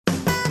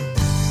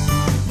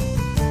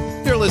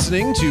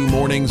listening to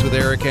Mornings with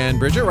Eric and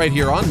Bridget right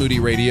here on Moody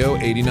Radio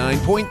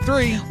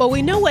 89.3. Well,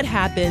 we know what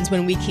happens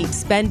when we keep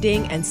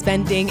spending and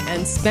spending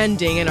and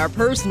spending in our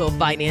personal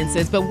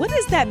finances, but what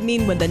does that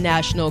mean when the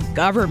national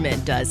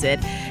government does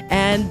it?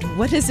 And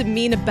what does it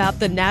mean about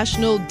the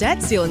national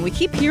debt ceiling? We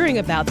keep hearing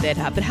about that,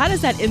 but how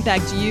does that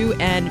impact you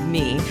and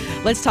me?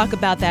 Let's talk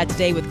about that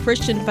today with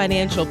Christian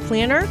financial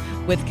planner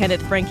with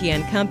Kenneth Franke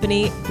and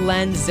Company,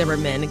 Glenn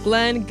Zimmerman.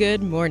 Glenn,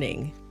 good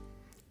morning.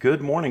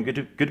 Good morning.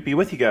 Good to be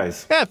with you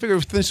guys. Yeah, I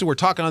figured since we're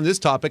talking on this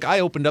topic, I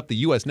opened up the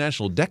U.S.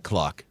 National Debt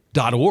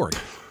Clock.org.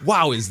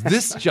 Wow, is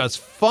this just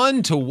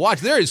fun to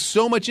watch? There is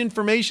so much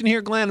information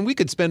here, Glenn. We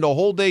could spend a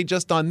whole day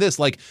just on this.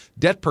 Like,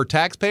 debt per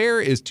taxpayer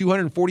is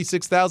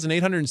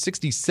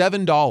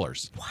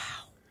 $246,867. Wow.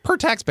 Per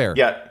taxpayer.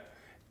 Yeah,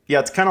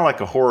 it's kind of like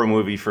a horror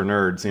movie for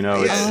nerds, you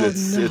know.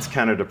 It's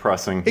kind of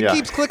depressing. It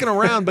keeps clicking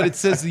around, but it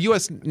says the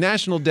U.S.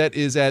 national debt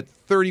is at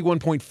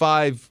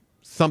 31.5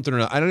 something or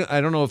not.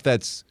 I don't know if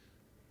that's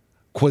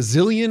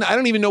quazillion. I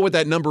don't even know what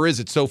that number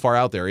is. It's so far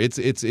out there.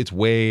 It's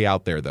way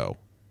out there, though.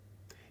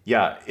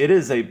 Yeah, it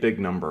is a big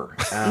number.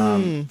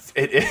 Beyond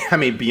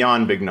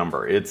big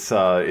number.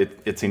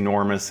 It's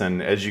enormous,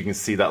 and as you can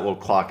see, that little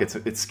clock.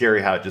 It's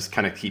scary how it just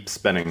kind of keeps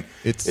spinning.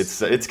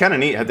 It's kind of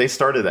neat. They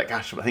started that,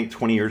 I think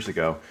 20 years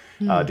ago,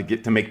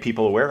 to make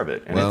people aware of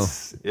it, and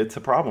it's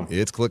a problem.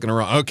 It's clicking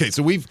around. Okay,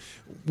 so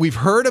we've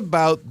heard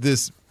about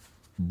this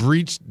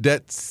breached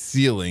debt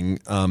ceiling.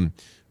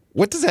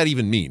 What does that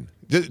even mean?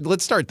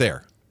 Let's start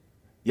there.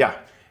 Yeah.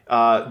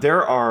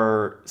 There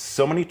are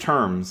so many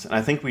terms, and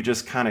I think we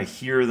just kind of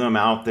hear them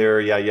out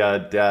there.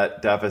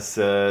 Debt,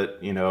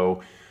 deficit,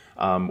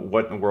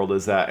 what in the world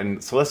is that?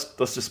 And so let's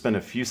just spend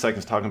a few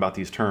seconds talking about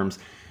these terms.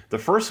 The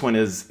first one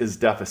is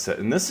deficit,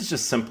 and this is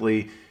just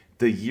simply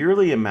the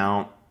yearly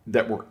amount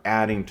that we're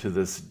adding to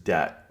this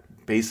debt.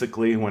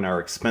 Basically, when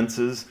our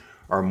expenses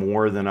are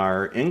more than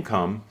our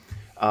income,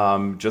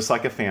 just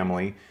like a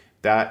family,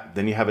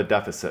 then you have a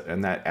deficit,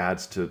 and that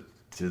adds to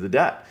the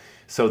debt.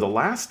 So the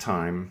last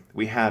time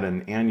we had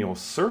an annual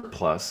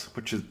surplus,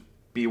 which is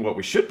what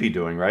we should be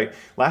doing, right?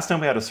 Last time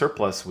we had a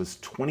surplus was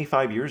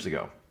 25 years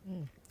ago.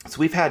 So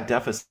we've had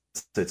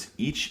deficits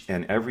each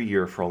and every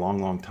year for a long,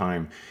 long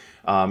time.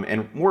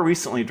 And more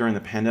recently during the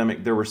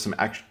pandemic, there were some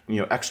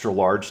extra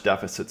large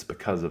deficits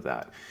because of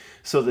that.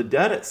 So the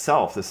debt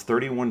itself, this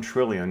 31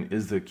 trillion,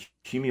 is the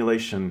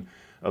accumulation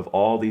of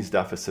all these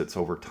deficits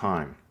over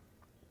time.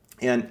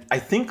 And I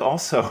think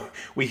also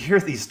we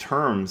hear these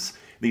terms,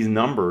 these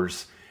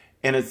numbers,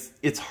 and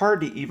it's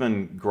hard to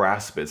even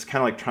grasp it. It's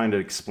kind of like trying to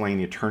explain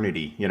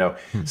eternity,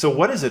 So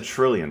what is a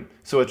trillion?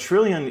 So a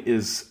trillion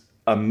is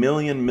a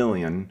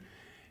million.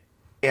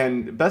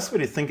 And the best way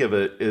to think of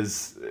it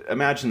is,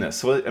 imagine this.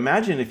 So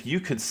imagine if you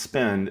could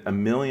spend $1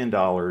 million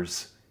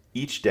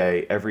each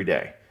day, every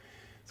day.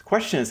 The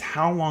question is,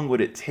 how long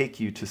would it take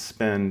you to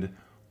spend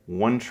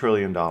 $1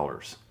 trillion?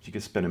 If you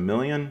could spend $1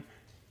 million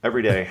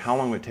every day, how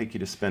long would it take you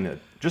to spend it?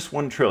 Just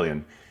 $1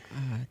 trillion.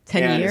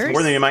 10 years? It's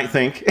more than you might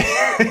think.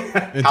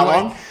 How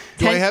long?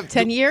 Do I have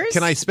 10 years?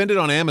 Can I spend it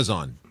on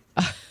Amazon?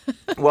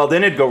 Well,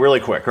 then it'd go really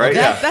quick, right?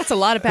 That's a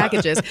lot of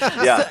packages.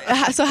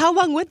 Yeah. So how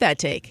long would that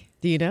take?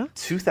 Do you know?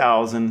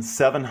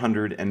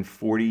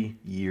 2,740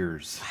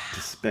 years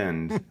to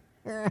spend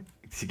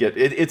to get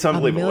it. It's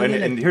unbelievable.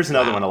 And here's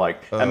another one I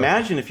like.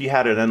 Imagine if you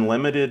had an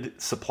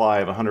unlimited supply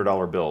of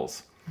 $100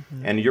 bills,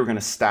 and you're going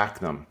to stack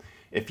them.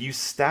 If you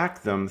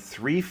stack them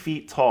 3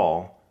 feet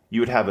tall, you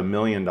would have $1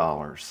 million.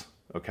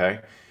 Okay,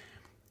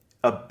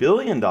 $1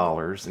 billion,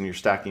 and you're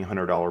stacking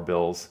 $100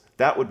 bills,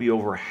 that would be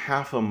over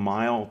half a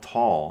mile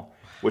tall,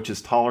 which is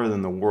taller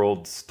than the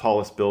world's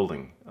tallest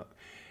building.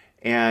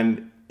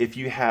 And if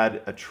you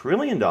had $1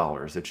 trillion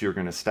that you're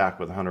going to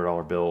stack with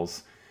 $100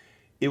 bills,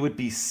 it would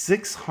be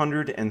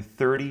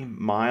 630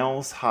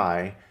 miles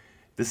high.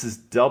 This is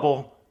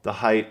double the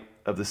height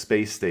of the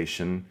space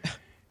station.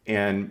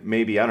 And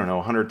maybe,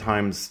 100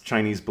 times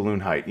Chinese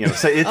balloon height.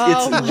 So it's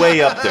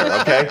way up there,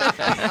 okay?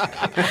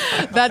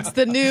 That's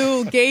the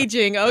new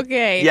gauging,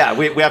 okay. Yeah,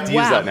 we have to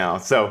use that now.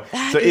 So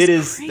it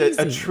is crazy.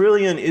 $1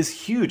 trillion is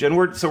huge, and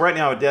right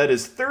now our debt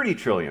is 30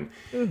 trillion.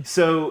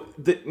 So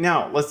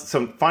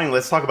finally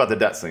let's talk about the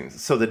debt ceiling.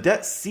 So the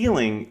debt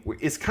ceiling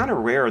is kind of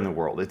rare in the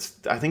world.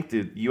 I think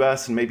the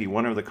U.S. and maybe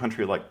one other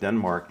country like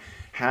Denmark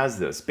has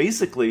this.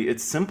 Basically,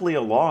 it's simply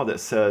a law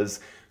that says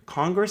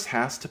Congress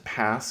has to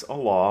pass a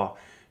law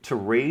to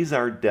raise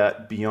our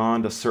debt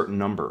beyond a certain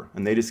number,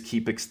 and they just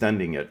keep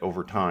extending it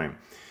over time.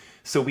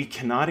 So we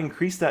cannot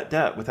increase that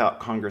debt without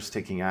Congress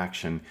taking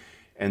action,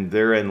 and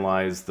therein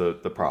lies the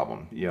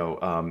problem.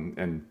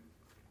 And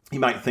you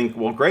might think,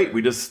 well, great,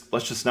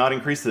 let's just not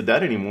increase the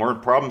debt anymore,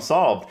 problem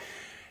solved.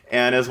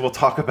 And as we'll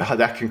talk about,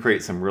 that can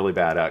create some really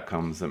bad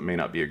outcomes that may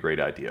not be a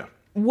great idea.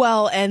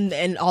 Well,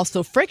 and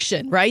also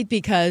friction, right?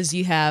 Because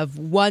you have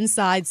one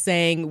side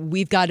saying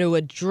we've got to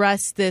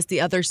address this,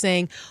 the other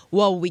saying,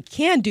 well, we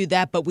can do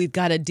that, but we've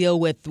got to deal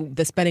with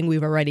the spending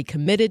we've already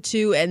committed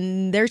to.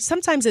 And there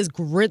sometimes is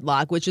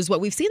gridlock, which is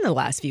what we've seen in the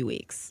last few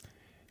weeks.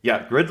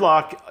 Yeah,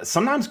 gridlock.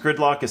 Sometimes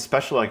gridlock,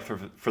 especially like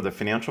for the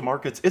financial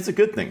markets, it's a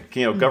good thing.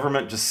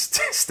 Government just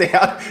stay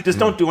out, just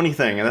don't do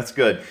anything, and that's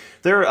good.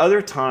 There are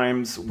other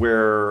times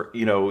where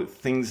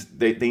things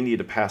they need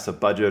to pass a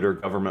budget or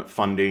government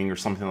funding or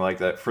something like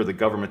that for the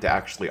government to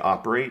actually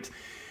operate,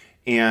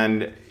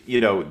 and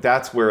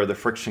that's where the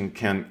friction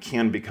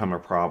can become a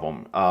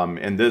problem.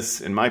 And this,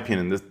 in my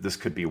opinion, this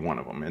could be one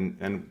of them.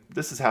 And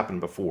this has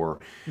happened before,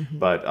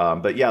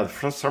 but yeah,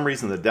 for some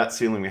reason the debt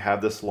ceiling, we have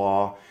this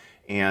law.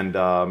 And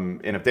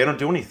if they don't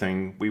do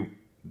anything,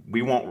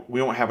 we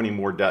won't have any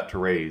more debt to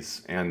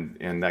raise,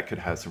 and that could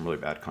have some really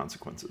bad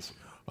consequences.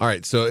 All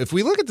right, so if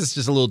we look at this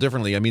just a little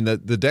differently, I mean, the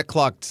debt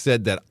clock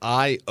said that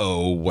I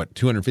owe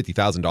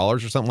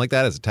 $250,000 or something like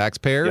that as a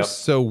taxpayer. Yep.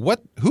 So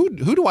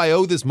who do I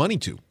owe this money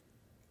to?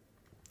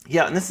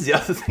 Yeah, and this is the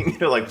other thing.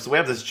 So we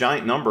have this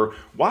giant number.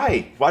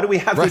 Why do we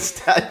have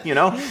this debt?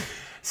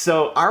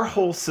 So our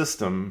whole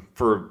system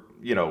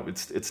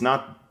it's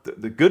not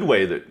the good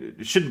way, that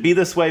it shouldn't be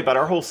this way, but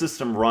our whole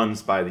system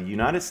runs by the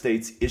United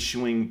States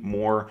issuing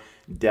more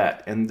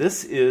debt. And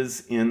this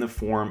is in the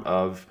form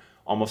of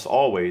almost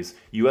always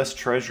U.S.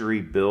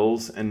 Treasury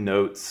bills and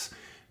notes,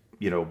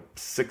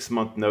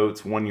 6-month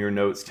notes, 1-year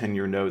notes,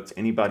 10-year notes.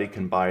 Anybody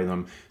can buy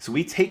them. So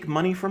we take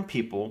money from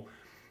people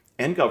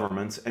and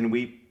governments, and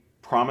we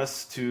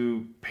promise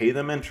to pay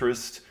them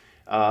interest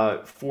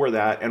for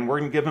that, and we're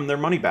going to give them their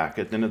money back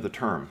at the end of the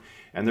term.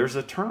 And there's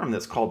a term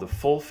that's called the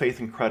full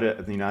faith and credit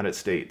of the United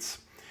States.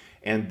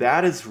 And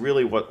that is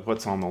really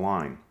what's on the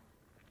line.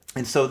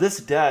 And so this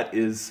debt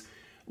is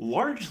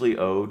largely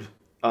owed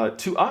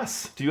to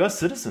us, to U.S.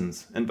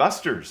 citizens,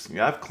 investors. You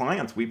have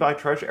clients. We buy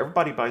treasury.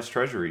 Everybody buys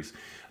treasuries.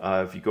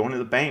 If you go into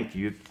the bank,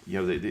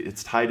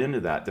 it's tied into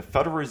that. The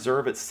Federal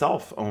Reserve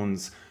itself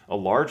owns a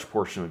large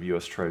portion of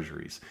U.S.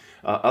 treasuries.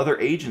 Other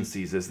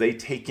agencies, as they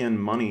take in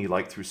money,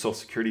 like through Social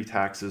Security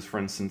taxes, for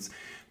instance,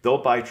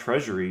 they'll buy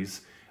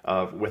treasuries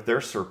with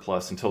their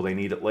surplus until they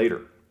need it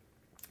later.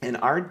 And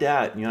our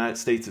debt in the United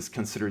States is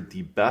considered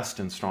the best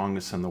and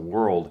strongest in the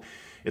world.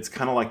 It's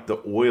kind of like the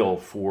oil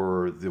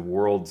for the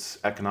world's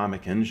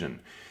economic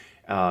engine.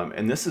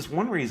 And this is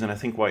one reason I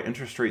think why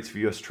interest rates for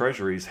U.S.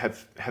 Treasuries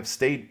have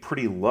stayed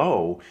pretty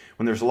low.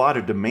 When there's a lot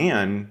of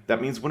demand,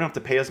 that means we don't have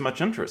to pay as much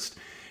interest.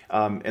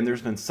 And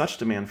there's been such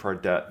demand for our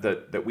debt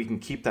that we can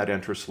keep that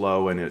interest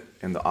low, and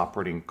the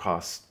operating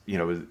cost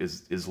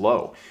is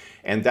low.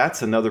 And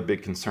that's another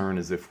big concern,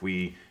 is if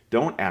we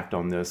don't act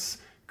on this,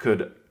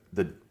 could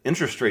the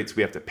interest rates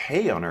we have to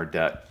pay on our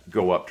debt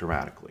go up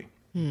dramatically?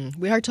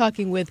 We are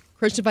talking with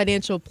Christian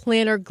financial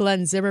planner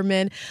Glenn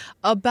Zimmerman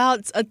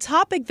about a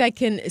topic that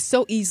can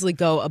so easily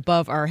go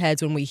above our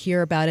heads when we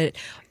hear about it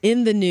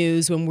in the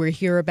news, when we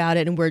hear about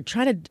it, and we're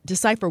trying to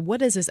decipher what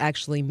does this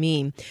actually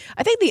mean.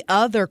 I think the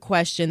other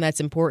question that's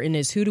important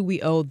is, who do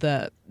we owe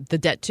the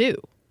debt to?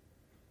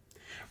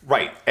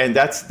 Right, and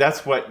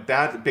that's what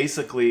that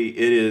basically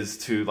it is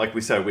to, like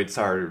we said, it's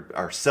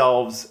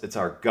ourselves, it's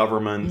our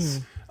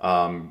governments.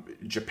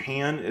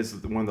 Japan is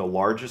one of the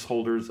largest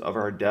holders of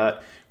our debt.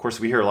 Of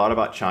course, we hear a lot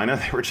about China.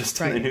 They were just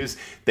in the news.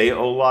 They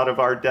owe a lot of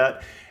our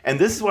debt. And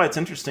this is why it's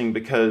interesting,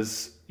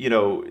 because,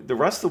 the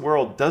rest of the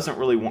world doesn't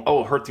really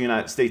hurt the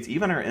United States.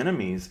 Even our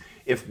enemies,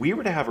 if we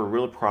were to have a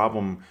real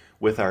problem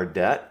with our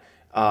debt,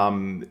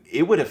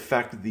 it would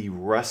affect the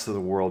rest of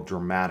the world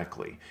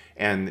dramatically.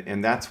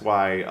 And that's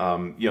why,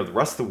 the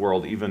rest of the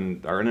world,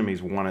 even our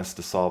enemies, want us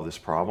to solve this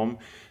problem.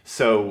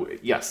 So,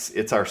 yes,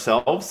 it's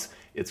ourselves.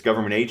 It's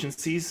government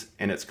agencies,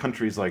 and it's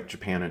countries like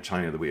Japan and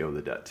China that we owe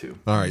the debt to.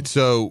 All right,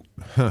 so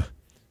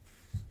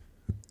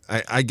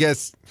I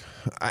guess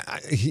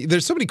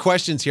there's so many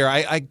questions here.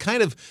 I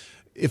kind of,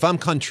 if I'm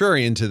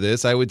contrarian to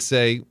this, I would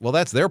say, well,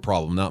 that's their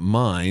problem, not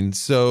mine.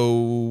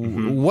 So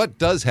what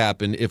does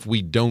happen if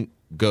we don't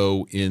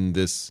go in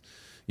this,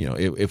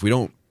 if we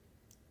don't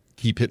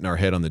keep hitting our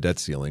head on the debt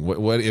ceiling?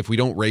 What if we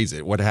don't raise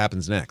it? What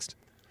happens next?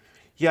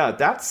 Yeah,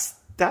 that's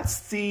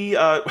the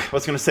I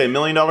was going to say $1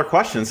 million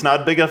question. It's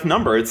not a big enough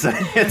number.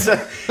 That's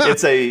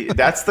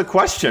the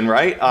question,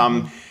 right?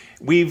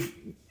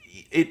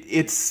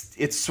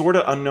 It's sort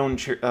of unknown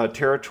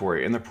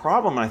territory, and the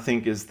problem, I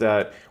think, is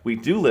that we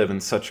do live in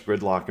such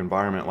gridlock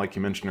environment, like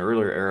you mentioned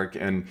earlier, Eric,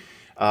 and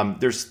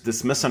there's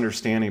this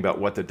misunderstanding about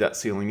what the debt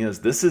ceiling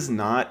is. This is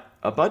not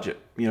a budget.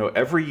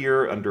 Every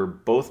year under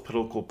both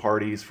political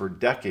parties for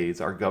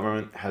decades, our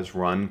government has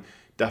run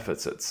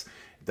deficits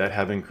that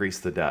have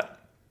increased the debt.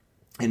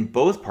 And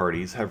both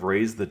parties have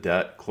raised the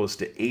debt close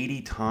to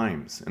 80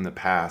 times in the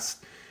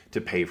past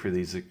to pay for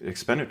these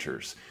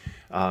expenditures.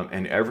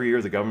 And every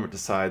year the government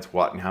decides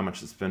what and how much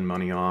to spend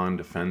money on,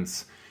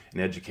 defense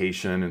and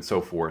education and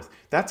so forth.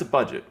 That's a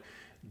budget.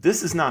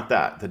 This is not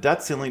that. The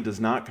debt ceiling does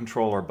not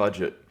control our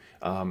budget.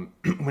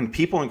 When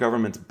people and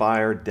governments buy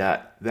our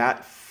debt,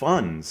 that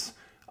funds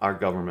our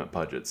government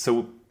budget.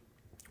 So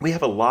we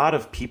have a lot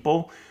of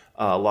people,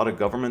 a lot of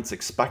governments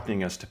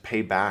expecting us to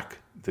pay back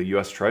the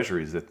U.S.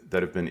 Treasuries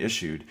that have been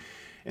issued.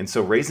 And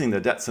so raising the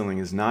debt ceiling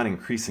is not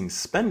increasing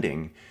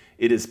spending.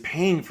 It is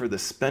paying for the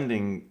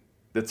spending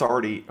that's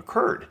already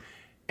occurred.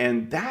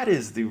 And that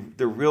is the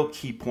real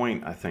key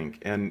point, I think.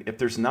 And if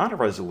there's not a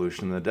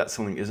resolution, the debt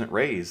ceiling isn't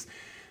raised,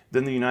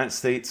 then the United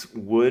States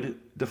would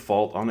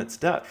default on its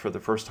debt for the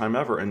first time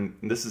ever. And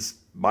this is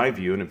my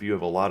view and a view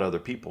of a lot of other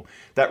people.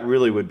 That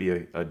really would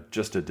be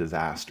just a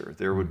disaster.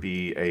 There would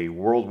be a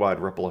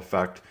worldwide ripple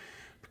effect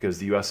because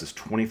the U.S. is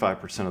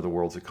 25% of the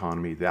world's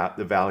economy. That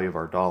the value of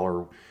our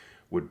dollar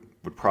would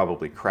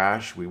probably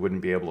crash. We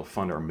wouldn't be able to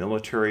fund our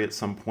military at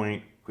some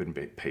point. Couldn't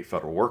pay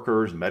federal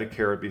workers.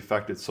 Medicare would be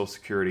affected, Social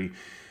Security.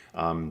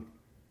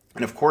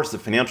 And of course, the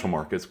financial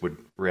markets would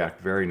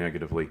react very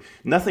negatively.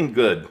 Nothing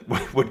good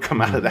would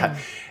come out of that.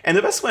 And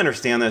the best way to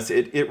understand this,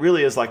 it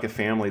really is like a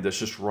family that's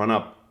just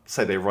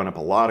say they run up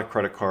a lot of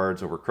credit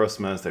cards over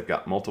Christmas. They've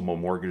got multiple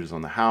mortgages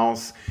on the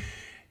house.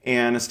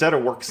 And instead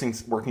of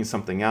working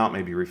something out,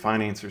 maybe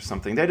refinance or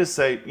something, they just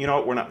say, you know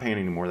what, we're not paying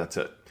anymore, that's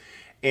it.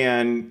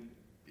 And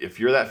if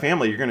you're that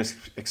family, you're going to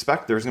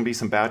expect there's going to be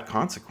some bad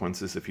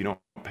consequences if you don't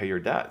pay your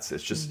debts.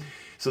 It's just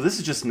so this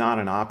is just not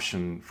an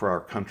option for our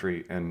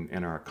country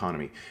and our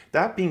economy.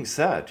 That being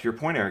said, to your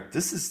point, Eric,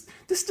 this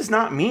does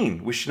not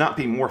mean we should not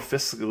be more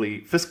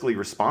fiscally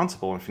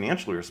responsible and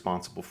financially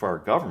responsible for our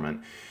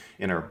government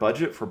in our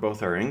budget for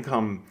both our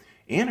income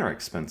and our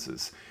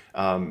expenses.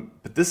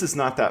 But this is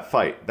not that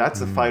fight. That's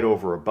a fight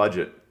over a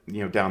budget,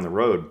 down the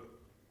road.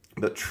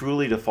 But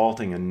truly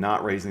defaulting and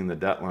not raising the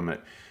debt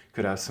limit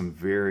could have some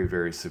very,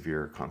 very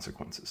severe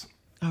consequences.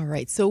 All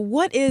right. So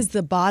what is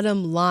the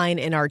bottom line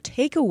in our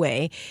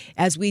takeaway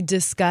as we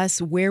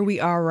discuss where we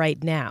are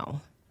right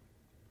now?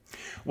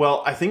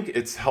 Well, I think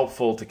it's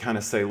helpful to kind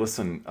of say,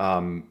 listen,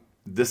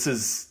 this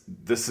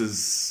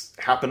is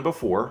happened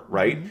before,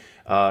 right?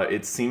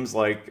 It seems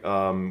like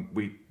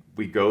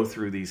we go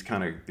through these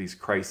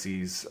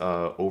crises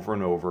over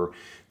and over.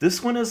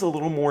 This one is a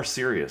little more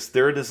serious.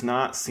 There does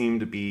not seem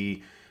to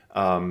be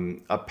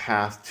a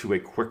path to a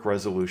quick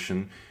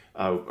resolution.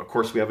 Of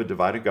course, we have a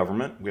divided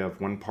government. We have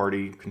one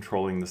party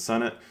controlling the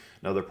Senate,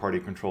 another party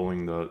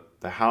controlling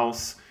the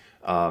House.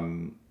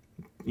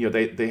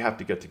 They have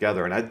to get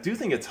together. And I do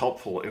think it's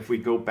helpful if we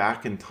go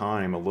back in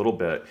time a little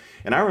bit.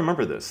 And I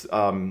remember this.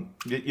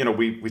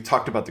 We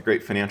talked about the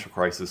great financial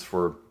crisis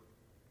for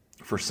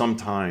some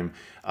time,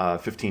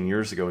 15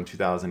 years ago in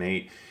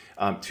 2008.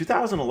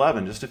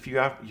 2011, just a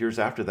few years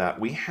after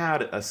that, we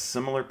had a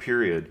similar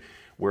period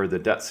where the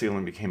debt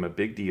ceiling became a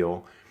big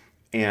deal.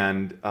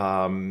 And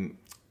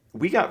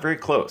we got very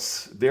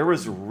close. There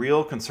was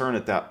real concern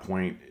at that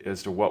point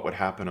as to what would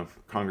happen if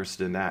Congress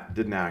didn't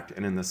act.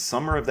 And in the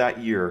summer of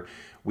that year,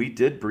 we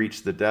did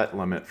breach the debt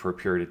limit for a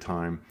period of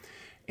time.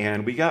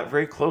 And we got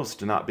very close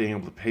to not being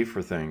able to pay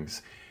for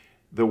things.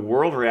 The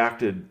world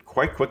reacted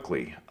quite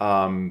quickly.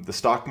 The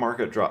stock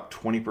market dropped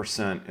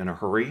 20% in a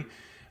hurry.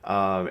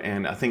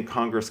 And I think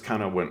Congress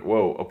kind of went,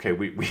 whoa, okay,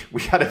 we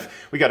got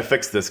to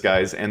fix this,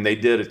 guys. And they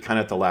did it kind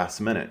of at the last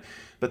minute.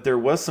 But there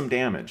was some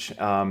damage,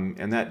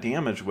 and that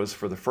damage was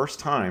for the first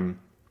time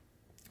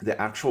the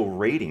actual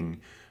rating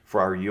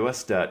for our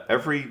U.S. debt.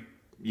 Every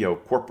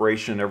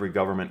corporation, every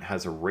government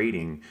has a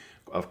rating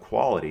of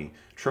quality.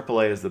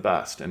 AAA is the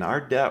best, and our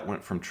debt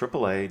went from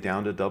AAA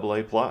down to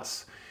AA+.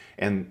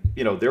 And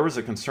there was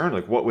a concern,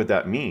 like what would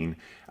that mean?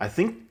 I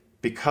think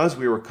because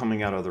we were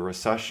coming out of the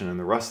recession and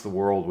the rest of the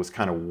world was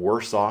kind of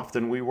worse off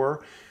than we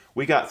were,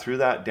 we got through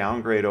that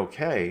downgrade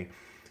okay.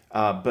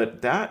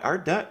 But our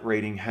debt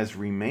rating has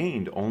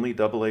remained only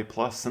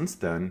AA+ since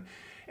then,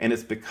 and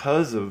it's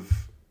because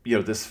of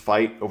this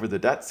fight over the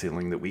debt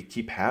ceiling that we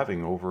keep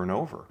having over and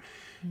over.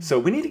 So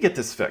we need to get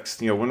this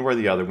fixed. One way or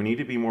the other, we need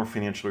to be more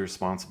financially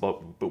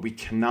responsible, but we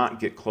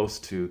cannot get close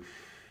to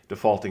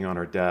defaulting on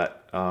our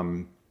debt.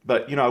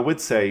 But I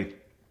would say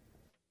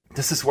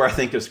this is where I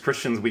think as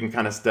Christians we can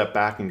kind of step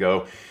back and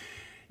go,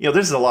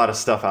 there's a lot of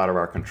stuff out of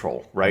our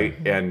control, right?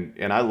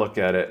 And I look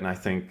at it and I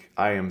think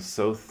I am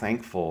so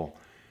thankful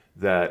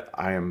that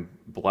I am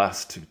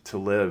blessed to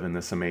live in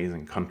this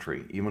amazing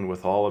country, even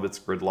with all of its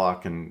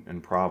gridlock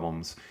and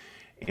problems.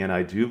 And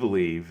I do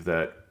believe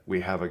that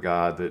we have a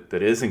God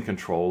that is in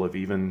control of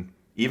even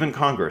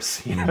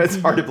Congress. It's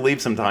hard to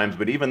believe sometimes,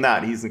 but even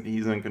that, he's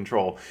in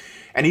control.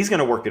 And he's going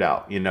to work it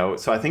out,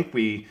 So I think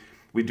we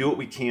do what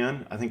we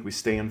can. I think we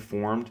stay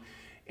informed.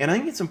 And I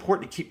think it's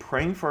important to keep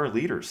praying for our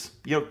leaders.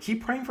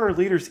 Keep praying for our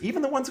leaders,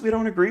 even the ones we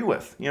don't agree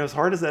with. As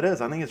hard as that is,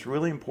 I think it's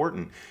really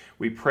important.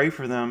 We pray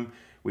for them.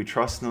 We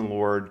trust in the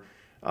Lord.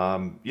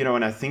 And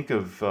I think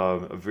of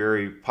a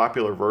very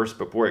popular verse,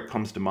 but boy, it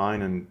comes to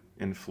mind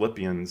in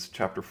Philippians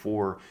chapter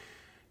 4.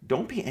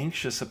 Don't be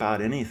anxious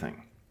about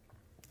anything,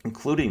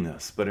 including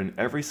this, but in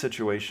every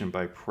situation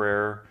by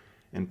prayer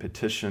and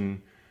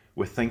petition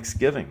with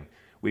thanksgiving,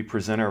 we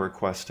present our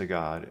requests to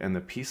God, and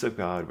the peace of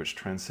God, which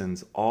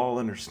transcends all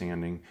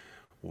understanding,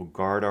 will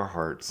guard our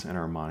hearts and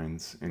our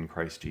minds in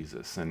Christ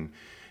Jesus. And,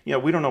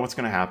 we don't know what's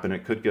going to happen.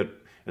 It could get,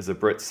 as the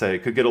Brits say,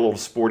 it could get a little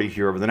sporty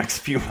here over the next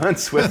few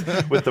months with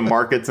the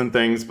markets and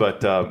things.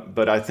 But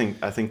I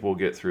think we'll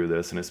get through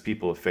this. And as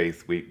people of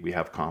faith, we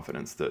have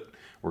confidence that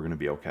we're going to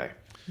be okay.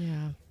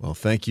 Yeah. Well,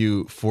 thank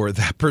you for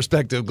that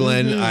perspective,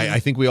 Glenn. I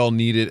think we all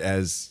need it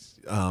as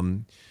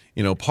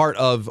part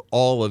of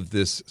all of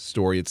this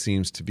story, it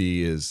seems to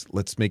be, is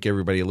let's make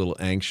everybody a little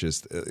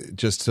anxious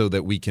just so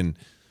that we can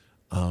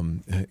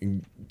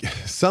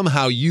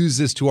somehow use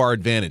this to our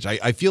advantage.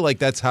 I feel like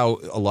that's how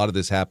a lot of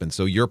this happens.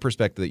 So your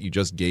perspective that you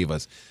just gave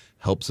us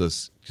helps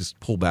us just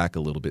pull back a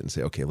little bit and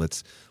say, okay,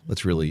 let's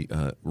really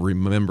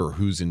remember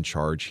who's in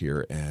charge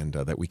here, and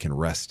that we can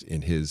rest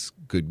in his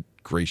good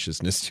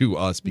graciousness to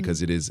us, because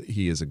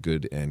he is a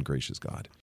good and gracious God.